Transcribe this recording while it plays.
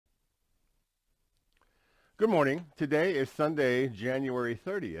Good morning. Today is Sunday, January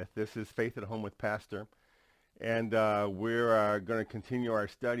 30th. This is Faith at Home with Pastor, and we're going to continue our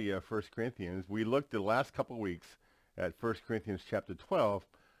study of 1 Corinthians. We looked the last couple of weeks at 1 Corinthians chapter 12,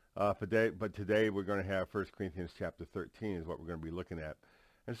 but today we're going to have 1 Corinthians chapter 13 is what we're going to be looking at.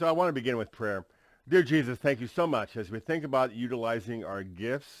 And so I want to begin with prayer. Dear Jesus, thank you so much. As we think about utilizing our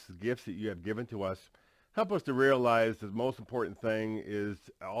gifts that you have given to us, help us to realize the most important thing is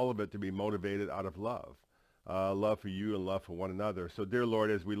all of it to be motivated out of love. Love for you and love for one another. So, dear Lord,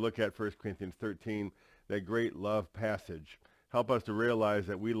 as we look at 1 Corinthians 13, that great love passage, help us to realize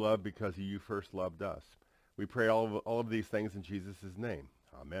that we love because you first loved us. We pray all of these things in Jesus' name.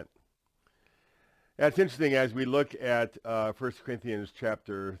 Amen. That's interesting as we look at 1 Corinthians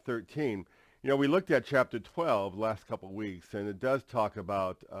chapter 13. You know, we looked at chapter 12 last couple of weeks, and it does talk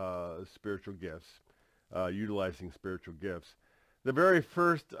about spiritual gifts, utilizing spiritual gifts. The very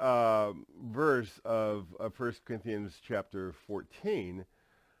first verse of 1 Corinthians chapter 14,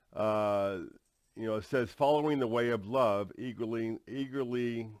 it says, following the way of love, eagerly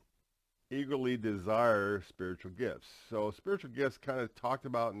desire spiritual gifts. So spiritual gifts kind of talked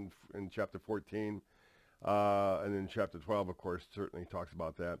about in chapter 14, and then chapter 12, of course, certainly talks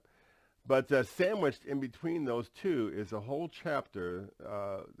about that. But sandwiched in between those two is a whole chapter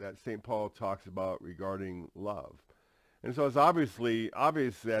that St. Paul talks about regarding love. And so it's obvious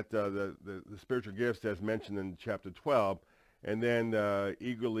that the spiritual gifts, as mentioned in chapter 12, and then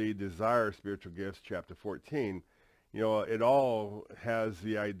eagerly desire spiritual gifts, chapter 14, it all has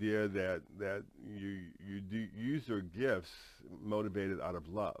the idea that you do use your gifts motivated out of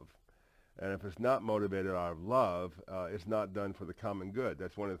love. And if it's not motivated out of love, it's not done for the common good.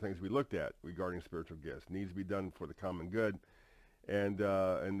 That's one of the things we looked at regarding spiritual gifts. It needs to be done for the common good. And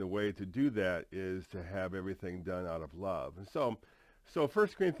the way to do that is to have everything done out of love. And so 1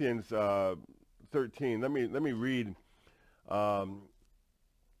 Corinthians 13. Let me read, the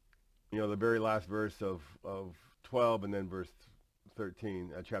very last verse of 12, and then verse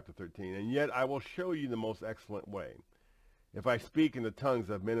 13, chapter 13. And yet I will show you the most excellent way. If I speak in the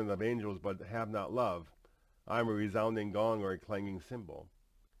tongues of men and of angels, but have not love, I am a resounding gong or a clanging cymbal.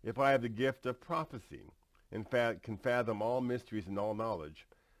 If I have the gift of prophecy, in fact, can fathom all mysteries and all knowledge.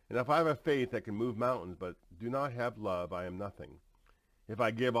 And if I have a faith that can move mountains, but do not have love, I am nothing. If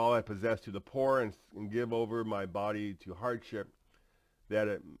I give all I possess to the poor and give over my body to hardship,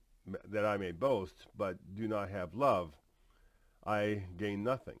 that I may boast, but do not have love, I gain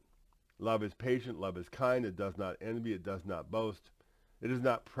nothing. Love is patient, love is kind, it does not envy, it does not boast. It is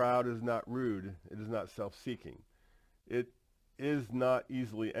not proud, it is not rude, it is not self-seeking. It is not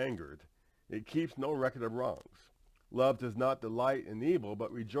easily angered. It keeps no record of wrongs. Love does not delight in evil,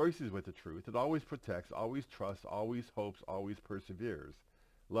 but rejoices with the truth. It always protects, always trusts, always hopes, always perseveres.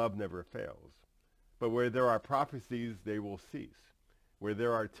 Love never fails. But where there are prophecies, they will cease. Where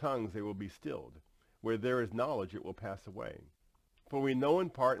there are tongues, they will be stilled. Where there is knowledge, it will pass away. For we know in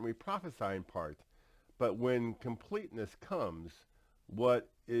part and we prophesy in part. But when completeness comes, what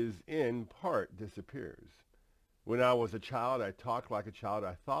is in part disappears. When I was a child, I talked like a child,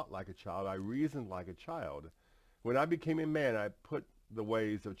 I thought like a child, I reasoned like a child. When I became a man, I put the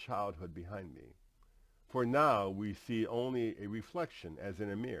ways of childhood behind me. For now we see only a reflection as in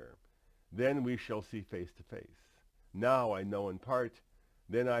a mirror. Then we shall see face to face. Now I know in part,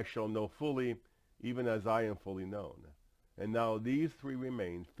 then I shall know fully, even as I am fully known. And now these three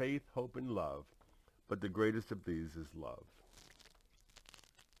remain, faith, hope, and love, but the greatest of these is love.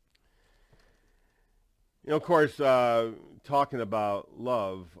 Of course, talking about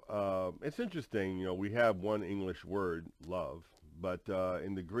love, it's interesting, we have one English word, love, but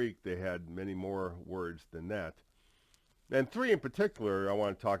in the Greek they had many more words than that. And three in particular I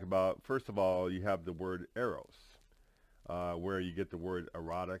want to talk about. First of all, you have the word eros, where you get the word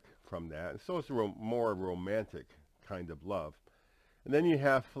erotic from that. And so it's a more romantic kind of love. And then you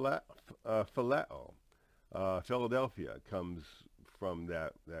have phileo. Philadelphia comes from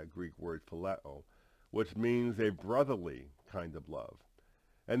that Greek word phileo, which means a brotherly kind of love.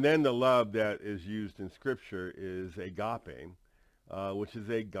 And then the love that is used in Scripture is agape, which is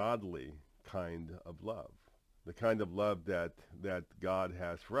a godly kind of love. The kind of love that God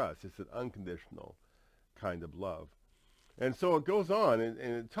has for us. It's an unconditional kind of love. And so it goes on, and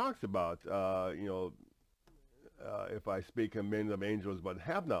it talks about, if I speak in men of angels but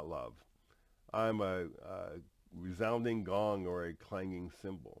have not love, I'm a resounding gong or a clanging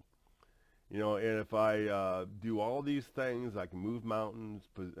cymbal. And if I do all these things, I can move mountains,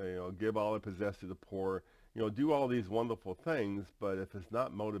 give all I possess to the poor, do all these wonderful things, but if it's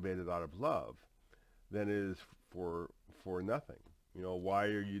not motivated out of love, then it is for nothing. Why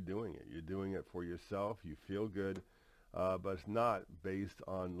are you doing it? You're doing it for yourself. You feel good, but it's not based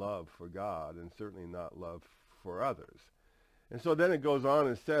on love for God, and certainly not love for others. And so then it goes on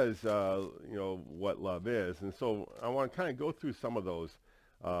and says, what love is. And so I want to kind of go through some of those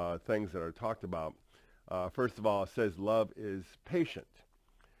things that are talked about. First of all, it says love is patient.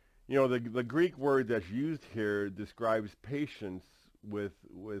 The Greek word that's used here describes patience with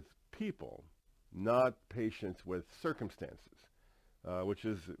people, not patience with circumstances, which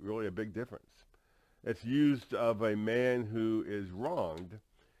is really a big difference. It's used of a man who is wronged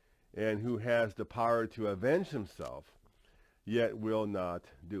and who has the power to avenge himself, yet will not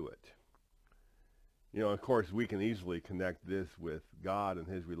do it. Of course, we can easily connect this with God and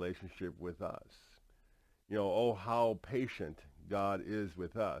his relationship with us. Oh, how patient God is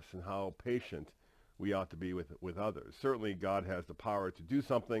with us and how patient we ought to be with others. Certainly, God has the power to do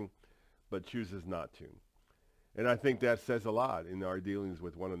something, but chooses not to. And I think that says a lot in our dealings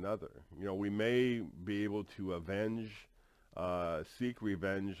with one another. We may be able to seek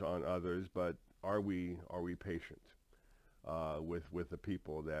revenge on others, but are we patient with the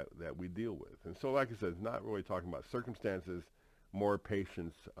people that we deal with? And so, like I said, it's not really talking about circumstances, more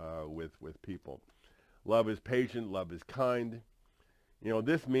patience with people. Love is patient. Love is kind.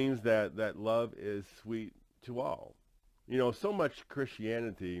 This means that love is sweet to all. So much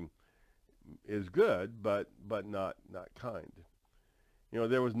Christianity is good, but not kind.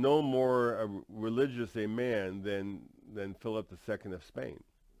 There was no more religious a man than Philip II of Spain.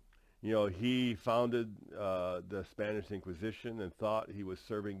 He founded the Spanish Inquisition and thought he was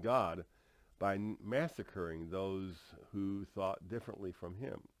serving God by massacring those who thought differently from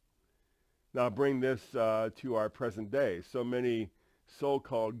him. Now bring this to our present day. So many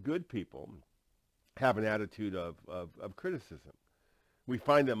so-called good people have an attitude of criticism. We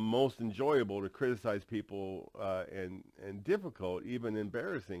find it most enjoyable to criticize people and difficult, even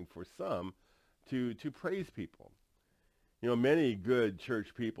embarrassing for some, to praise people. Many good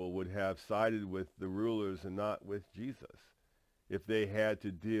church people would have sided with the rulers and not with Jesus if they had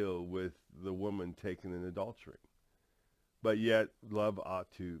to deal with the woman taken in adultery. But yet, love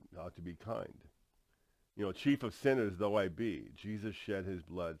ought to be kind. Chief of sinners though I be, Jesus shed his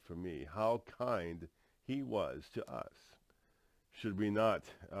blood for me. How kind he was to us. Should we not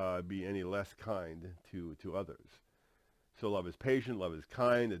be any less kind to others? So love is patient, love is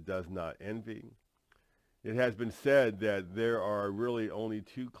kind, it does not envy. It has been said that there are really only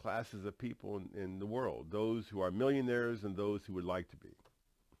two classes of people in the world, those who are millionaires and those who would like to be.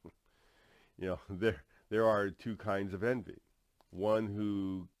 There are two kinds of envy. One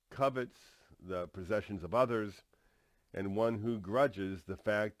who covets the possessions of others, and one who grudges the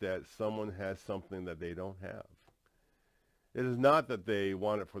fact that someone has something that they don't have. It is not that they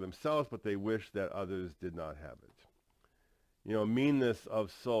want it for themselves, but they wish that others did not have it. Meanness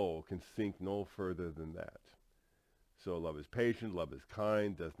of soul can sink no further than that. So love is patient, love is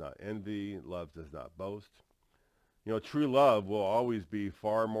kind, does not envy, love does not boast. True love will always be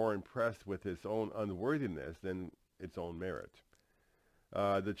far more impressed with its own unworthiness than its own merit.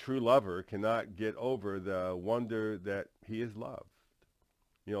 The true lover cannot get over the wonder that he is loved.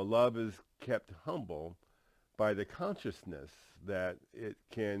 Love is kept humble by the consciousness that it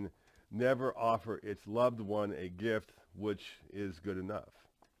can never offer its loved one a gift which is good enough.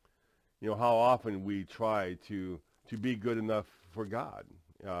 How often we try to be good enough for God,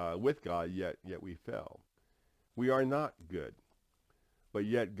 with God, yet we fail. We are not good, but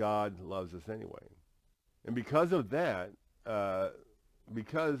yet God loves us anyway. And because of that,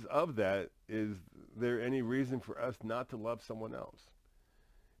 is there any reason for us not to love someone else?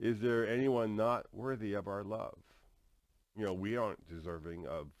 Is there anyone not worthy of our love? We aren't deserving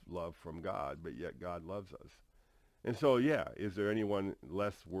of love from God, but yet God loves us. And so, is there anyone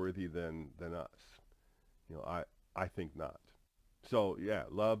less worthy than us? I think not. So,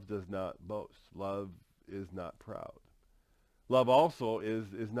 love does not boast. Love is not proud. Love also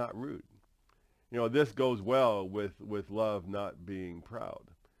is not rude. This goes well with love not being proud.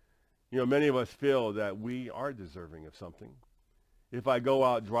 Many of us feel that we are deserving of something. If I go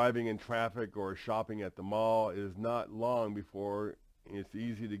out driving in traffic or shopping at the mall, it is not long before it's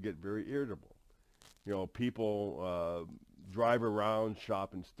easy to get very irritable. People drive around,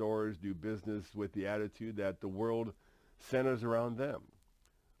 shop in stores, do business with the attitude that the world centers around them.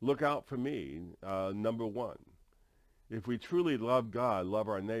 Look out for me, number one. If we truly love God, love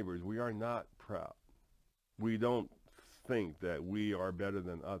our neighbors, we are not proud. We don't think that we are better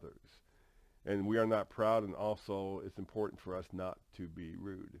than others. And we are not proud, and also it's important for us not to be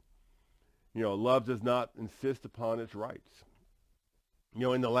rude. Love does not insist upon its rights.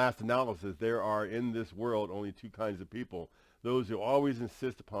 In the last analysis, there are in this world only two kinds of people, those who always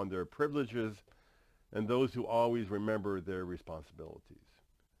insist upon their privileges, and those who always remember their responsibilities.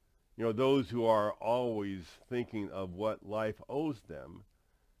 You know, those who are always thinking of what life owes them,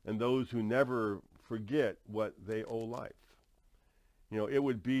 and those who never forget what they owe life. You know, it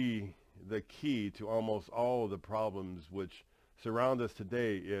would be the key to almost all of the problems which surround us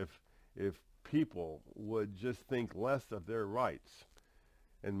today if people would just think less of their rights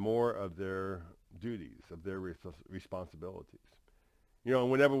and more of their duties, of their responsibilities. You know,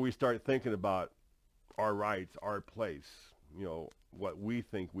 whenever we start thinking about our rights, our place, you know, what we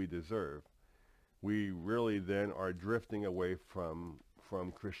think we deserve, we really then are drifting away from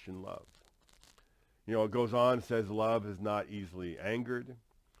Christian love. You know, it goes on, says love is not easily angered.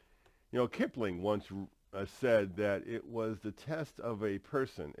 You know, Kipling once said that it was the test of a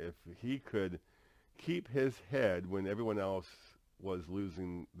person if he could keep his head when everyone else was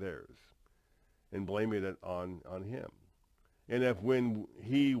losing theirs and blaming it on him. And if when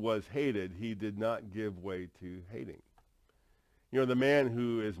he was hated, he did not give way to hating. You know, the man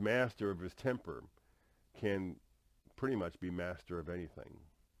who is master of his temper can pretty much be master of anything.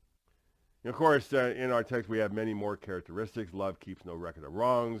 And of course, in our text, we have many more characteristics. Love keeps no record of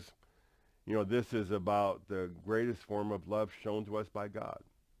wrongs. You know, this is about the greatest form of love shown to us by God.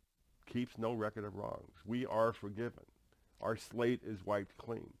 Keeps no record of wrongs. We are forgiven. Our slate is wiped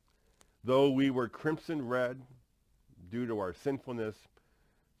clean. Though we were crimson red due to our sinfulness,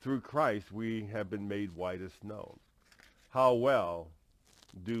 through Christ we have been made white as snow. How well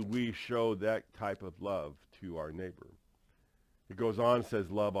do we show that type of love to our neighbor? It goes on,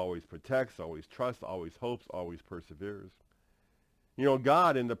 says love always protects, always trusts, always hopes, always perseveres. You know,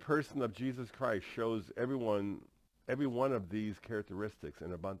 God in the person of Jesus Christ shows every one of these characteristics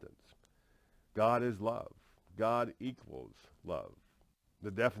in abundance. God is love. God equals love.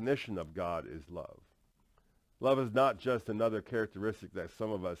 The definition of God is love. Love is not just another characteristic that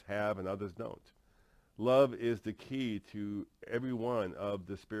some of us have and others don't. Love is the key to every one of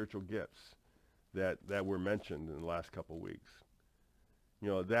the spiritual gifts that were mentioned in the last couple of weeks. You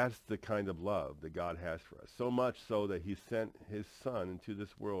know, that's the kind of love that God has for us. So much so that he sent his son into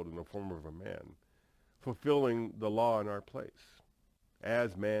this world in the form of a man, fulfilling the law in our place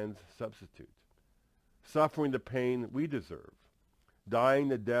as man's substitute, suffering the pain we deserve, dying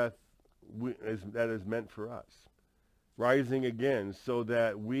the death that is meant for us, rising again so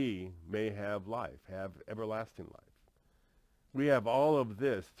that we may have life, have everlasting life. We have all of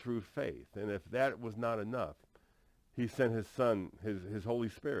this through faith, and if that was not enough, he sent his son, his Holy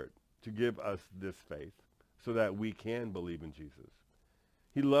Spirit, to give us this faith so that we can believe in Jesus.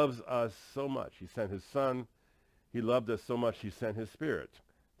 He loves us so much. He sent his son. He loved us so much he sent his Spirit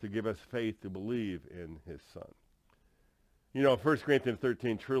to give us faith to believe in his son. You know, 1 Corinthians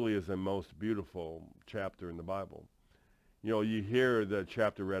 13 truly is the most beautiful chapter in the Bible. You know, you hear the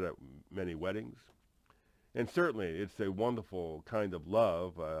chapter read at many weddings. And certainly it's a wonderful kind of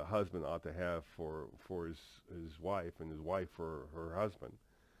love a husband ought to have for his wife and his wife for her husband.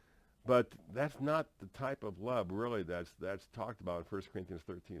 But that's not the type of love really that's talked about in 1 Corinthians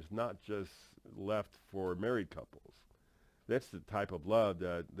 13. It's not just left for married couples. That's the type of love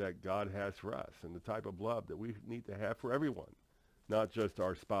that God has for us, and the type of love that we need to have for everyone, not just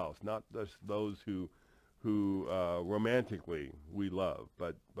our spouse, not just those who romantically we love,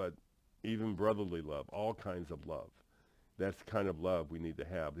 but even brotherly love, all kinds of love. That's the kind of love we need to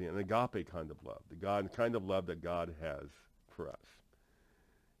have, an agape kind of love, the kind of love that God has for us.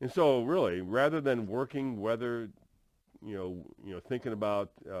 And so really, rather than working whether, thinking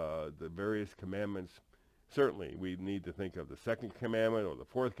about the various commandments, certainly we need to think of the second commandment or the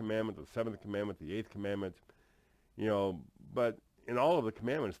fourth commandment, the seventh commandment, the eighth commandment, but in all of the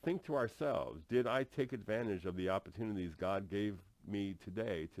commandments, think to ourselves, did I take advantage of the opportunities God gave me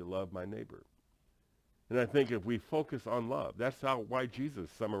today to love my neighbor? And I think if we focus on love, that's why Jesus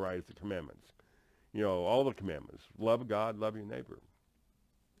summarized the commandments. All the commandments. Love God, love your neighbor.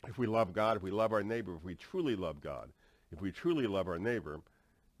 If we love God, if we love our neighbor, if we truly love God, if we truly love our neighbor,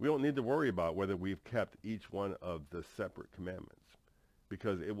 we don't need to worry about whether we've kept each one of the separate commandments,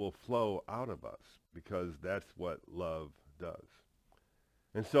 because it will flow out of us, because that's what love does.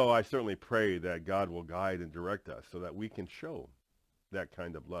 And so I certainly pray that God will guide and direct us so that we can show that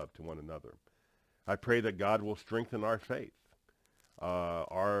kind of love to one another. I pray that God will strengthen our faith,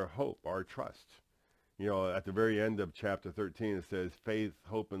 our hope, our trust. At the very end of chapter 13, it says, faith,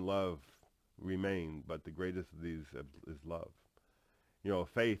 hope, and love remain, but the greatest of these is love.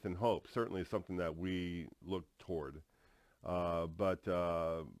 Faith and hope certainly is something that we look toward. But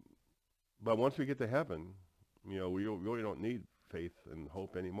once we get to heaven, we really don't need faith and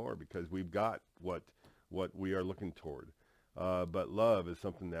hope anymore, because we've got what we are looking toward. but love is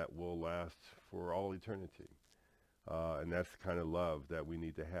something that will last for all eternity. And that's the kind of love that we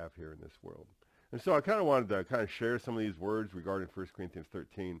need to have here in this world. And so I kind of wanted to kind of share some of these words regarding 1 Corinthians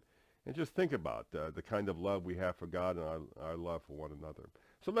 13 and just think about the kind of love we have for God and our love for one another.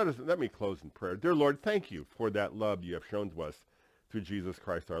 So let me close in prayer. Dear Lord, thank you for that love you have shown to us through Jesus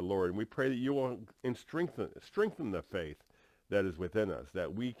Christ our Lord. And we pray that you will strengthen the faith that is within us,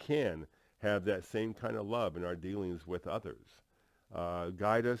 that we can have that same kind of love in our dealings with others.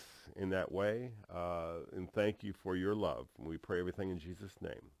 Guide us in that way, and thank you for your love. And we pray everything in Jesus'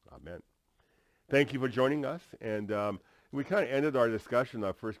 name. Amen. Thank you for joining us. And we kind of ended our discussion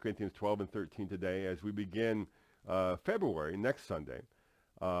of 1 Corinthians 12 and 13 today as we begin February, next Sunday.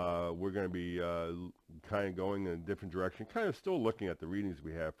 We're going to be kind of going in a different direction, kind of still looking at the readings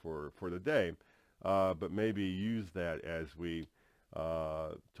we have for the day, but maybe use that as we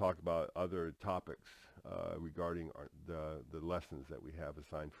talk about other topics regarding the lessons that we have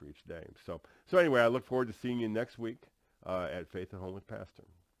assigned for each day. So anyway, I look forward to seeing you next week at Faith at Home with Pastor.